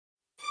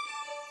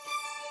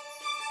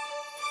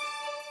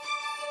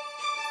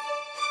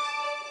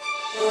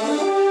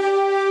Hello,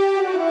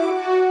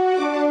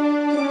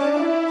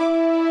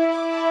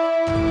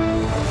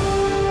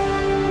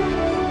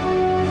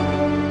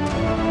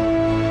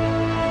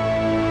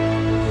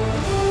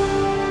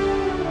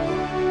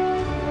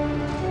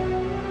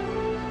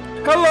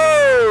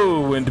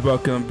 and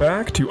welcome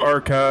back to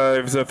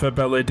Archives of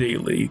Fabella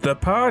Daily, the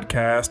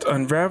podcast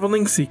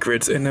unraveling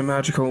secrets in a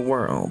magical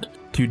world.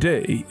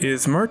 Today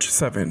is March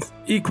 7th,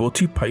 equal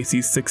to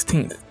Pisces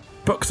 16th.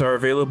 Books are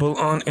available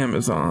on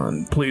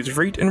Amazon. Please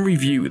rate and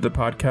review the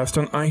podcast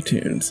on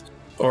iTunes,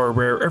 or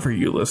wherever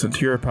you listen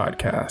to your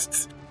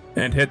podcasts.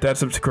 And hit that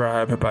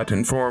subscribe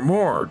button for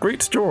more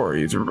great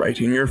stories right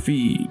in your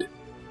feed.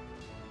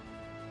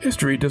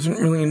 History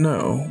doesn't really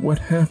know what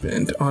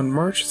happened on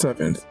March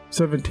 7th,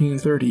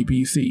 1730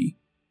 BC.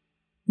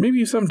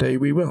 Maybe someday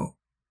we will.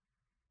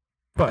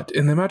 But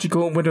in the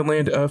magical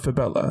wonderland of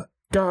Fabella,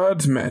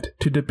 gods met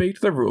to debate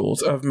the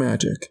rules of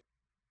magic.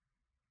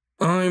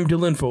 I'm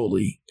Dylan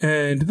Foley,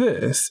 and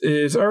this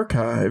is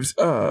Archives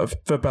of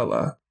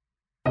Fabella.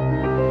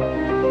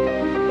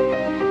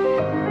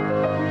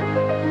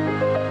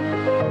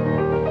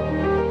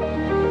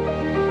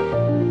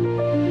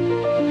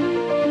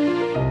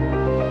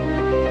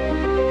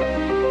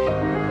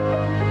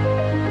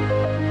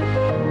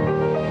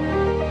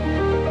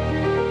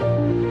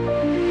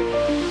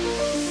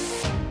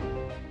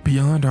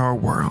 Beyond our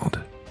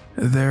world,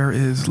 there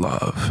is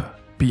love.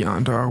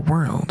 Beyond our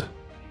world,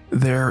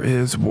 there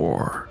is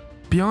war.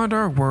 Beyond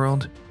our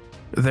world,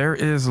 there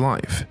is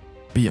life.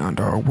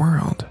 Beyond our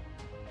world,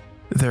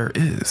 there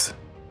is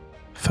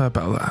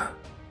Fabella.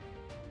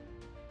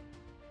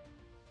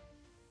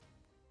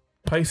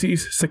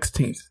 Pisces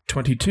 16th,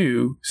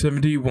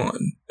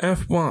 2271,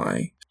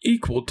 FY,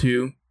 equal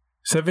to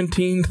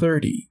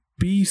 1730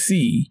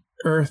 BC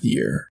Earth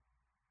Year.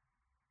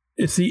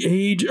 It's the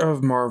Age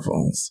of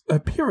Marvels, a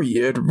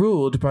period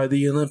ruled by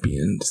the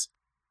Olympians.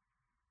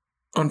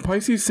 On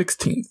Pisces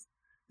 16th,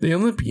 the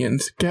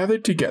Olympians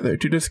gathered together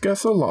to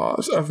discuss the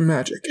laws of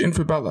magic in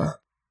Fabella.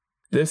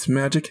 This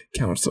magic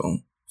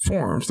council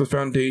forms the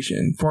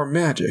foundation for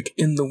magic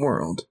in the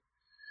world.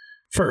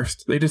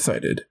 First, they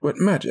decided what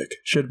magic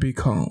should be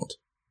called.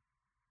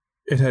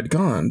 It had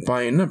gone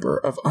by a number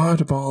of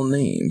oddball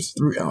names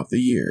throughout the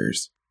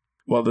years.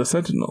 While the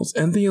Sentinels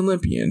and the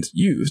Olympians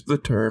used the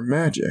term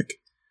magic,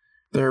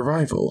 their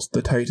rivals,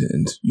 the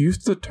Titans,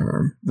 used the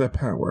term the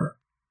power.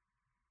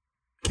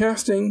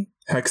 Casting,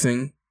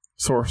 hexing,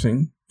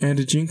 sourcing, and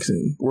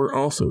jinxing were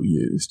also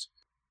used.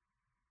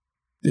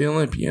 The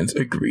Olympians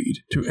agreed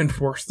to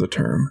enforce the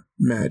term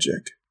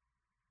magic.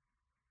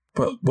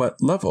 But what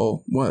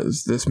level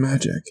was this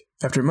magic?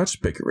 After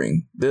much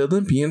bickering, the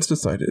Olympians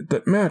decided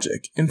that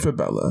magic in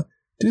Fabella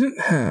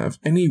didn't have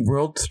any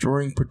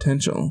world-destroying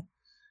potential,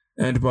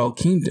 and while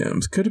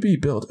kingdoms could be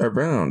built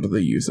around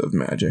the use of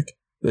magic,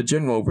 the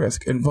general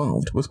risk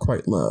involved was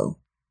quite low.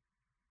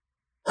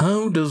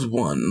 How does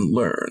one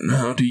learn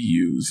how to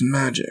use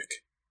magic?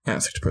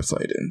 Asked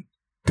Poseidon,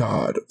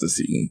 god of the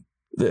sea.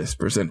 This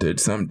presented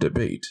some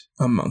debate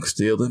amongst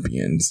the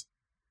Olympians.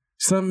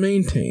 Some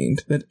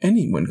maintained that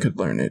anyone could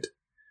learn it,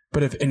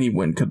 but if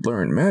anyone could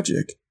learn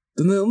magic,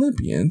 then the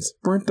Olympians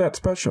weren't that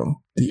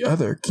special. The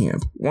other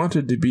camp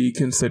wanted to be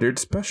considered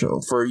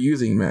special for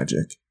using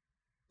magic.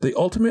 They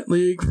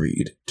ultimately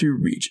agreed to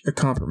reach a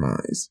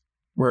compromise,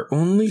 where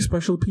only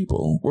special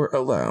people were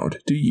allowed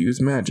to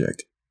use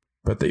magic,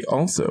 but they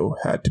also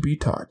had to be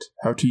taught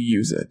how to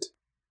use it.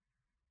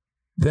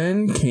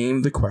 Then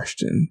came the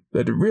question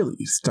that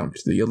really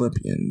stumped the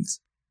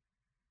Olympians.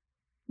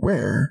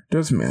 Where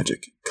does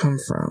magic come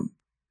from?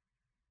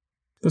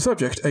 The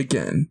subject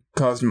again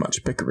caused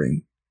much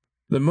bickering.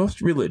 The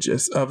most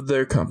religious of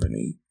their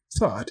company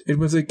thought it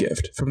was a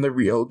gift from the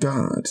real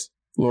gods,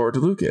 Lord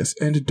Lucas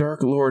and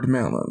Dark Lord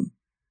Malum.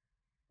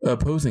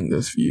 Opposing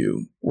this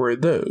view were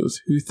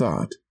those who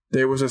thought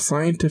there was a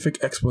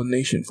scientific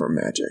explanation for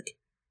magic.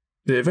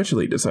 They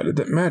eventually decided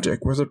that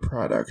magic was a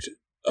product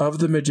of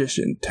the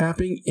magician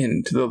tapping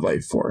into the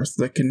life force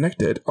that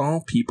connected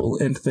all people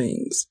and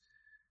things.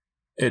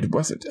 It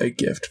wasn't a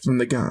gift from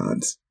the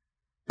gods,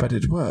 but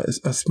it was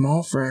a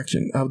small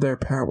fraction of their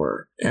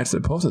power and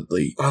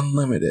supposedly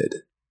unlimited.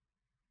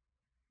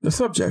 The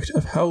subject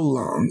of how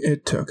long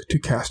it took to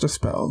cast a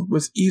spell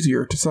was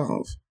easier to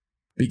solve.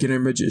 Beginner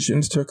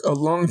magicians took a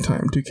long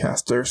time to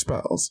cast their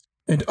spells,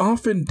 and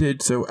often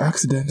did so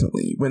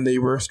accidentally when they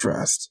were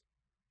stressed.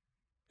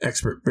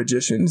 Expert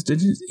magicians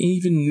didn't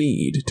even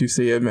need to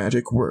say a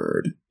magic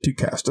word to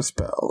cast a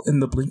spell in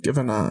the blink of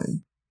an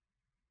eye.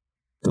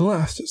 The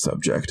last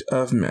subject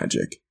of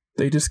magic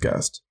they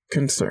discussed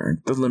concerned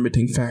the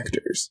limiting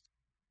factors.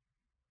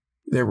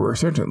 There were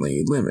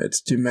certainly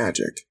limits to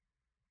magic.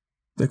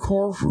 The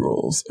core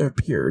rules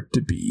appeared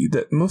to be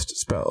that most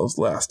spells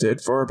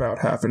lasted for about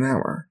half an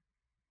hour.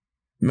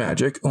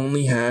 Magic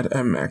only had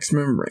a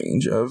maximum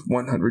range of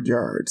 100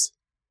 yards,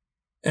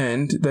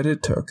 and that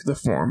it took the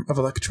form of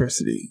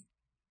electricity.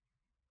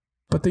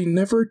 But they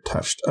never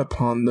touched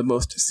upon the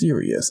most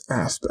serious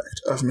aspect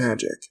of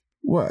magic.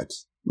 What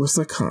was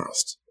the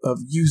cost of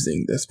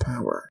using this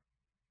power?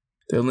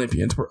 The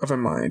Olympians were of a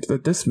mind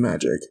that this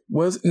magic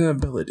was an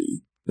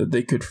ability that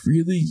they could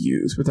freely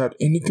use without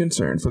any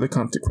concern for the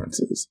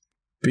consequences,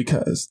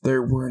 because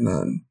there were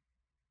none.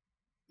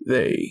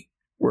 They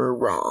were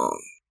wrong.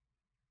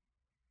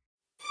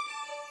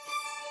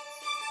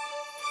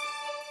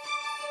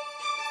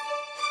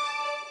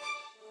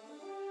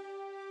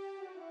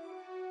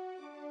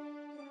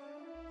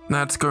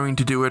 That's going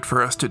to do it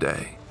for us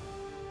today.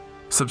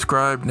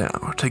 Subscribe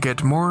now to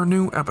get more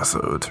new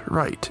episodes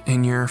right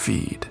in your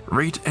feed.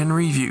 Rate and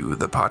review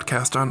the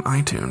podcast on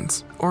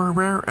iTunes or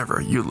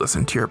wherever you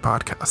listen to your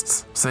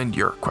podcasts. Send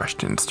your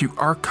questions to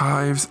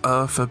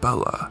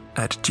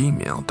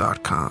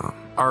archivesoffabella@gmail.com.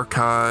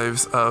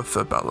 Archives of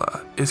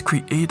Fabella is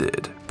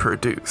created,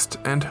 produced,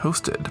 and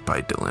hosted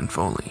by Dylan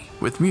Foley,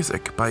 with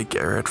music by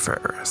Garrett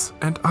Ferris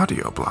and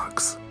audio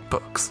blocks.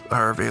 Books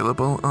are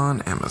available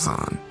on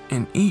Amazon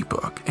in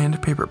ebook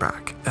and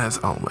paperback. As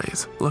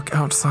always, look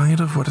outside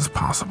of what is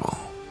possible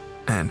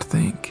and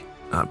think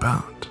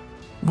about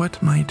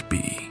what might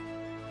be.